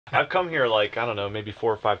I've come here like, I don't know, maybe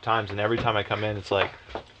 4 or 5 times, and every time I come in, it's like,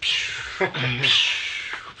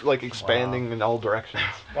 like expanding in all directions.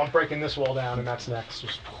 Well, I'm breaking this wall down, and that's next.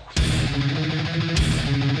 Just...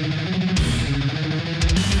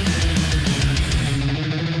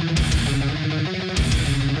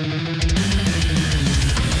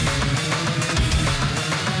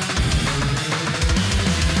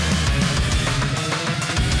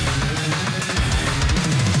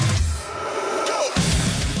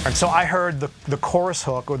 And so I heard the chorus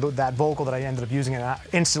hook, or that vocal that I ended up using, and I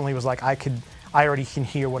instantly was like, I already can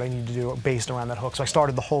hear what I need to do based around that hook. So I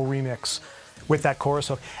started the whole remix with that chorus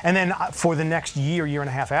hook. And then for the next year and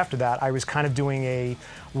a half after that, I was kind of doing a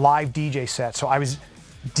live DJ set. So I was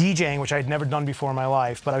DJing, which I had never done before in my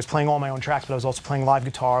life, but I was playing all my own tracks, but I was also playing live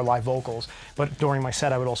guitar, live vocals. But during my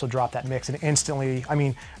set, I would also drop that mix, and instantly, I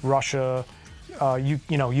mean, Russia, you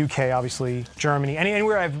know, UK, obviously, Germany,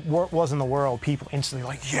 anywhere I was in the world, people instantly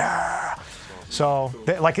like, yeah. So,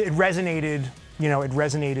 like, it resonated, you know, it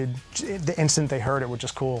resonated the instant they heard it, which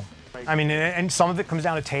is cool. I mean, and some of it comes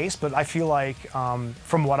down to taste, but I feel like,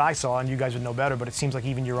 from what I saw, and you guys would know better, but it seems like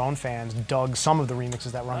even your own fans dug some of the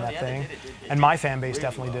remixes that run that thing, and my fan base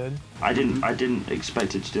definitely did. I didn't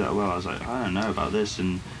expect it to do that well. I was like, I don't know about this,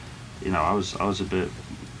 and you know, I was a bit,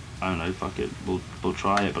 I don't know, fuck it, we'll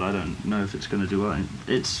try it, but I don't know if it's going to do well.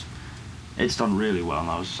 It's done really well, and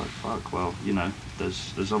I was just like, fuck, well, you know,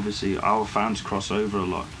 there's obviously, our fans cross over a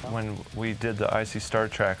lot. When we did the Icy Star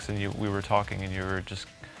tracks and we were talking, and you were just,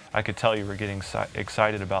 I could tell you were getting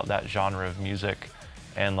excited about that genre of music,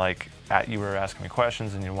 and like, you were asking me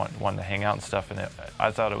questions, and you wanted to hang out and stuff, and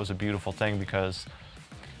I thought it was a beautiful thing, because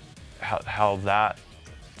how that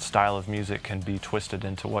style of music can be twisted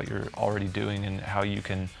into what you're already doing, and how you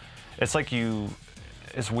can, it's like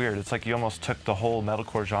it's weird. It's like you almost took the whole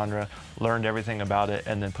metalcore genre, learned everything about it,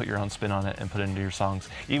 and then put your own spin on it and put it into your songs.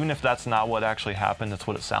 Even if that's not what actually happened, that's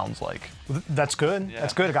what it sounds like. That's good. Yeah.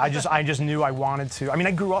 That's good. I just knew I wanted to. I mean,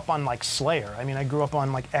 I grew up on like Slayer. I mean, I grew up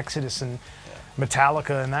on like Exodus and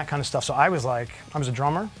Metallica and that kind of stuff. So I was like, I was a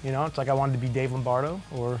drummer. You know, it's like I wanted to be Dave Lombardo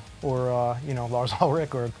or you know, Lars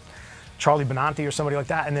Ulrich or Charlie Benanti or somebody like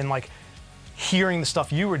that. And then like hearing the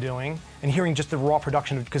stuff you were doing and hearing just the raw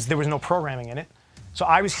production, because there was no programming in it. So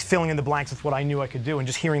I was filling in the blanks with what I knew I could do, and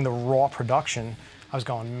just hearing the raw production, I was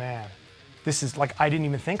going, man, this is like, I didn't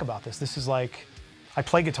even think about this. This is like, I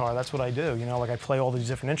play guitar, that's what I do, you know, like I play all these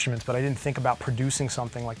different instruments, but I didn't think about producing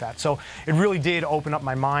something like that. So it really did open up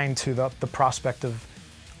my mind to the prospect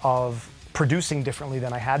of producing differently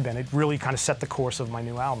than I had been. It really kind of set the course of my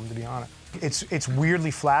new album, to be honest. It's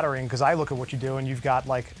weirdly flattering, because I look at what you do, and you've got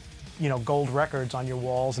like, you know, gold records on your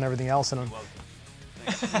walls and everything else, and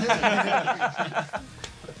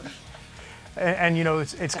and you know,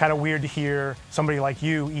 it's kind of weird to hear somebody like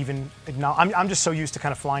you even acknowledge. I'm just so used to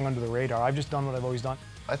kind of flying under the radar. I've just done what I've always done.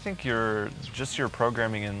 I think your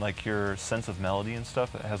programming and like your sense of melody and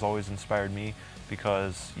stuff has always inspired me,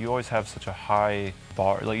 because you always have such a high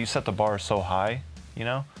bar. Like, you set the bar so high, you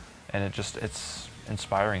know, and it's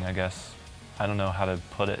inspiring, I guess. I don't know how to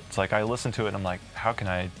put it. It's like I listen to it and I'm like, how can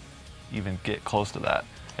I even get close to that?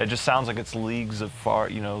 It just sounds like it's leagues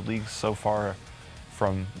so far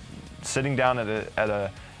from sitting down at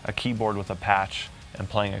a keyboard with a patch and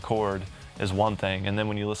playing a chord is one thing, and then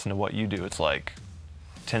when you listen to what you do, it's like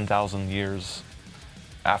 10,000 years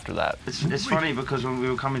after that. It's funny, because when we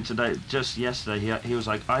were coming today, just yesterday, he was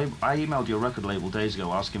like, I emailed your record label days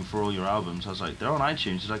ago asking for all your albums. I was like, they're on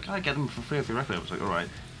iTunes. He's like, can I get them for free off your record label? I was like, all right.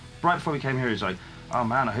 Right before we came here, he's like, oh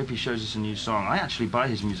man, I hope he shows us a new song. I actually buy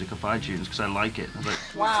his music off iTunes because I like it. I was like,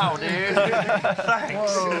 wow, dude,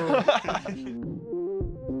 thanks.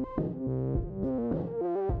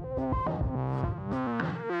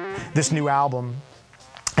 This new album,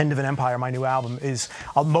 End of an Empire, my new album, is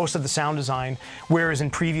most of the sound design, whereas in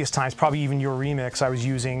previous times, probably even your remix, I was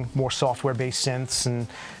using more software-based synths and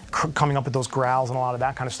coming up with those growls and a lot of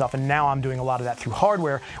that kind of stuff. And now I'm doing a lot of that through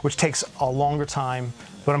hardware, which takes a longer time,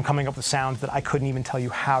 but I'm coming up with sounds that I couldn't even tell you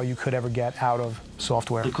how you could ever get out of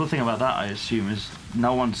software. The cool thing about that, I assume, is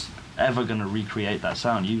no one's ever going to recreate that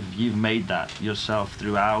sound. You've made that yourself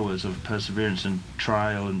through hours of perseverance and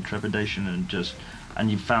trial and trepidation,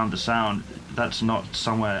 and you've found the sound that's not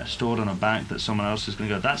somewhere stored on a bank that someone else is going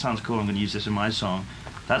to go, that sounds cool, I'm going to use this in my song.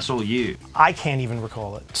 That's all you. I can't even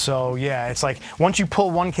recall it. So yeah, it's like once you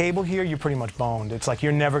pull one cable here, you're pretty much boned. It's like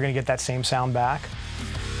you're never going to get that same sound back.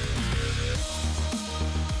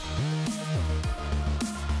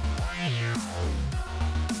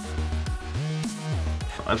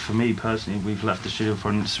 For me personally, we've left the studio for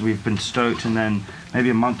instance, we've been stoked, and then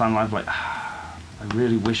maybe a month down live, like, I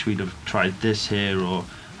really wish we'd have tried this here, or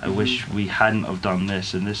I wish we hadn't have done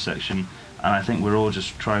this in this section. And I think we're all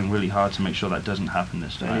just trying really hard to make sure that doesn't happen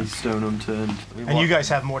this time. Any stone unturned. And you guys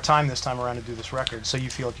have more time this time around to do this record, so you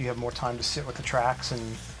feel like you have more time to sit with the tracks and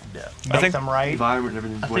make them right. Environment and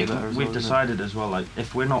everything's way better. We've decided as well, like,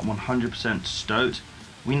 if we're not 100% stoked,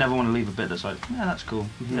 we never want to leave a bit that's like, yeah, that's cool,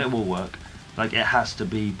 it will work. Like, it has to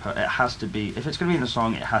be, if it's going to be in the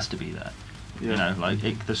song, it has to be there. Yeah. You know,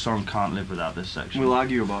 like, the song can't live without this section. We'll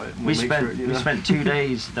argue about it. We spent 2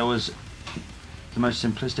 days, there was the most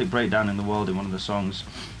simplistic breakdown in the world in one of the songs,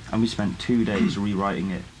 and we spent 2 days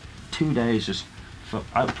rewriting it. 2 days just,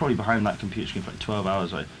 I was probably behind that computer screen for like 12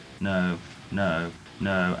 hours, like, no,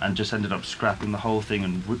 and just ended up scrapping the whole thing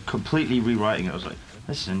and completely rewriting it. I was like,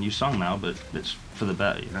 this is a new song now, but it's for the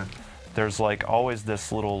better, you know? There's like always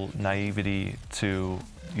this little naivety to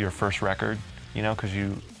your first record, you know, because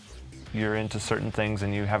you're into certain things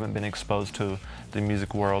and you haven't been exposed to the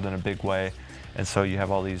music world in a big way. And so you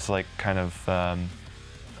have all these like kind of,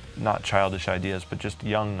 not childish ideas, but just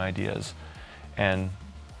young ideas. And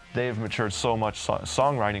they've matured so much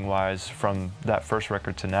songwriting wise from that first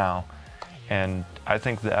record to now. And I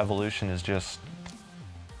think the evolution is just,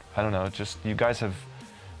 I don't know, just you guys have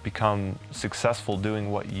become successful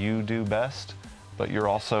doing what you do best, but you're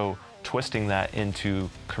also twisting that into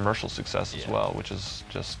commercial success as well, which is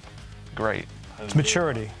just great. It's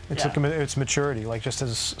maturity. It's maturity, like just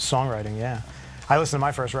as songwriting, yeah. I listen to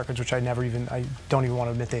my first records, which I don't even want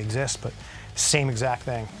to admit they exist, but same exact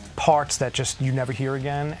thing. Parts that just you never hear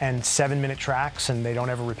again, and 7-minute tracks, and they don't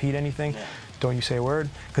ever repeat anything. Yeah. Don't you say a word,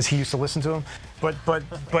 because he used to listen to them. But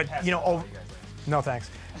you know, no thanks.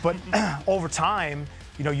 But over time,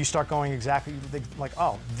 you know, you start going exactly like,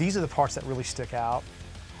 oh, these are the parts that really stick out.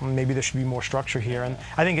 Maybe there should be more structure here, and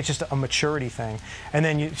I think it's just a maturity thing. And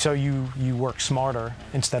then you work smarter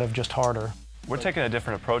instead of just harder. We're taking a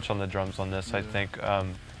different approach on the drums on this, I think.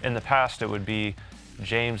 In the past, it would be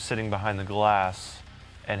James sitting behind the glass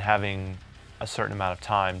and having a certain amount of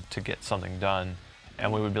time to get something done.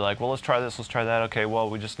 And we would be like, well, let's try this, let's try that. Okay, well,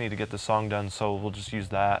 we just need to get the song done, so we'll just use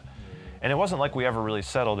that. And it wasn't like we ever really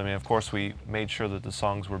settled. I mean, of course, we made sure that the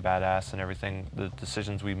songs were badass and everything. The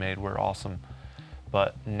decisions we made were awesome.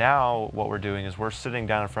 But now what we're doing is we're sitting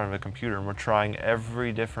down in front of a computer and we're trying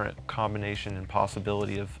every different combination and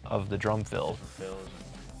possibility of the drum fill.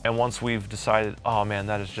 And once we've decided, oh man,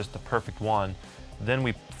 that is just the perfect one, then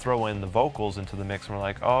we throw in the vocals into the mix and we're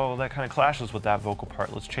like, oh, that kind of clashes with that vocal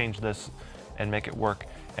part. Let's change this and make it work.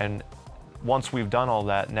 And once we've done all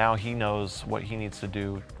that, now he knows what he needs to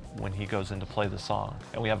do when he goes in to play the song.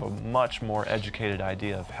 And we have a much more educated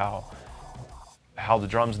idea of how the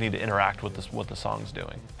drums need to interact with what the song's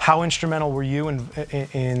doing. How instrumental were you in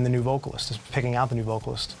the new vocalist, picking out the new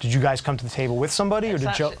vocalist? Did you guys come to the table with somebody, or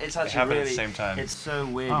did Joe? It's actually happened really, at the same time. It's so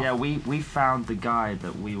weird. Oh. Yeah, we found the guy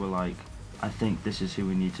that we were like, I think this is who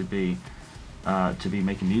we need to be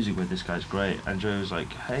making music with. This guy's great. And Joe was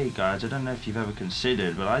like, hey guys, I don't know if you've ever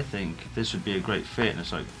considered, but I think this would be a great fit. And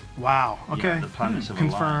it's like, wow, okay, yeah, the planets have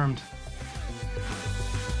confirmed. Aligned.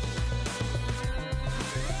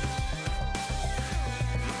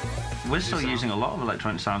 We're still using a lot of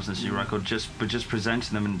electronic sounds in this new record, but just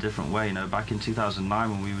presenting them in a different way. You know, back in 2009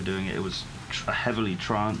 when we were doing it, it was heavily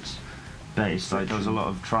trance-based. Like there was a lot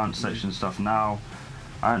of trance section stuff. Now,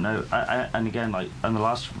 I don't know. And again, like on the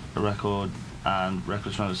last record and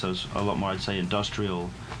records from us, there's a lot more, I'd say, industrial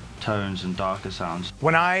tones and darker sounds.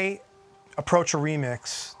 When I approach a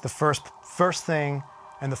remix, the first thing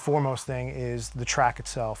and the foremost thing is the track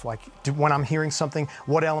itself. Like when I'm hearing something,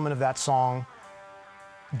 what element of that song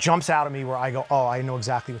jumps out at me where I go, oh, I know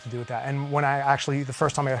exactly what to do with that. And when the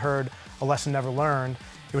first time I heard A Lesson Never Learned,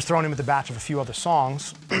 it was thrown in with the batch of a few other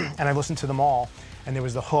songs, and I listened to them all, and there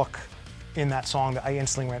was the hook in that song that I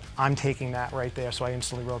instantly went, I'm taking that right there. So I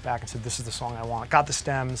instantly wrote back and said, this is the song I want. Got the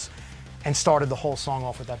stems, and started the whole song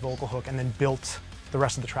off with that vocal hook, and then built the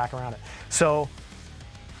rest of the track around it. So,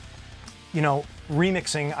 you know,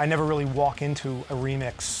 remixing, I never really walk into a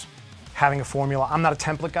remix having a formula. I'm not a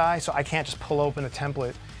template guy, so I can't just pull open a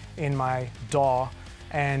template in my DAW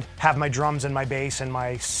and have my drums and my bass and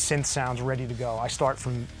my synth sounds ready to go. I start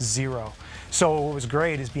from zero. So what was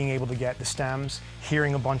great is being able to get the stems,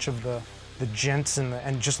 hearing a bunch of the jints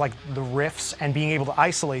and just like the riffs, and being able to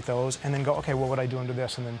isolate those and then go, okay, what would I do under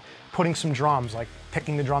this? And then putting some drums, like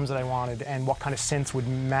picking the drums that I wanted and what kind of synths would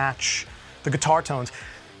match the guitar tones.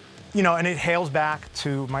 You know, and it hails back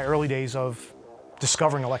to my early days of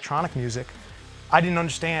discovering electronic music. I didn't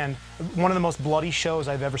understand. One of the most bloody shows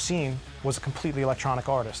I've ever seen was a completely electronic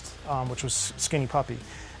artist, which was Skinny Puppy.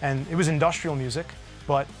 And it was industrial music,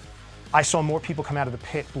 but I saw more people come out of the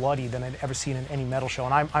pit bloody than I'd ever seen in any metal show.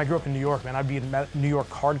 And I grew up in New York, man. I'd be at New York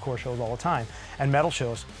hardcore shows all the time and metal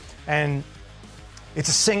shows. And it's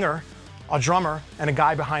a singer, a drummer, and a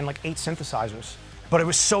guy behind like 8 synthesizers. But it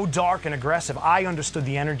was so dark and aggressive. I understood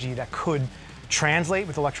the energy that could translate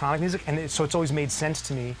with electronic music, and so it's always made sense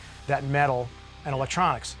to me that metal and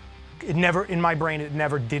electronics, it never, in my brain, it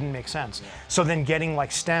never didn't make sense. So then getting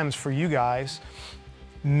like stems for you guys,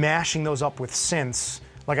 mashing those up with synths,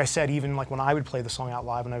 like I said, even like when I would play the song out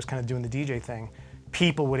live when I was kind of doing the DJ thing,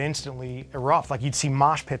 people would instantly erupt. Like you'd see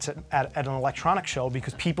mosh pits at an electronic show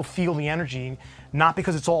because people feel the energy, not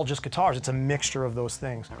because it's all just guitars, it's a mixture of those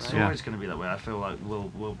things. It's always going to be that way. I feel like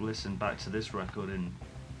we'll listen back to this record in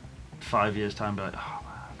 5 years' time, be like, oh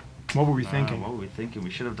man, what were we thinking? What were we thinking? We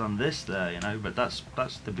should have done this there, you know. But that's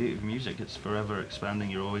the beauty of music. It's forever expanding.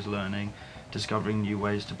 You're always learning, discovering new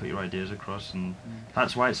ways to put your ideas across, and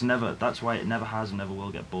that's why it never has and never will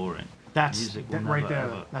get boring. Music will never, right there.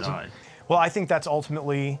 Ever die. Well, I think that's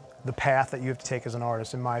ultimately the path that you have to take as an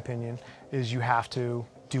artist, in my opinion, is you have to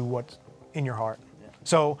do what's in your heart. Yeah.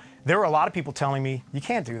 So there were a lot of people telling me, you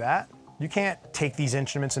can't do that. You can't take these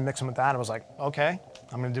instruments and mix them with that. I was like, okay,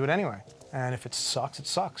 I'm gonna do it anyway. And if it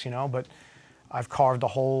sucks, you know, but I've carved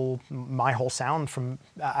my whole sound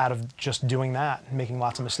out of just doing that, making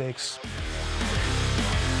lots of mistakes.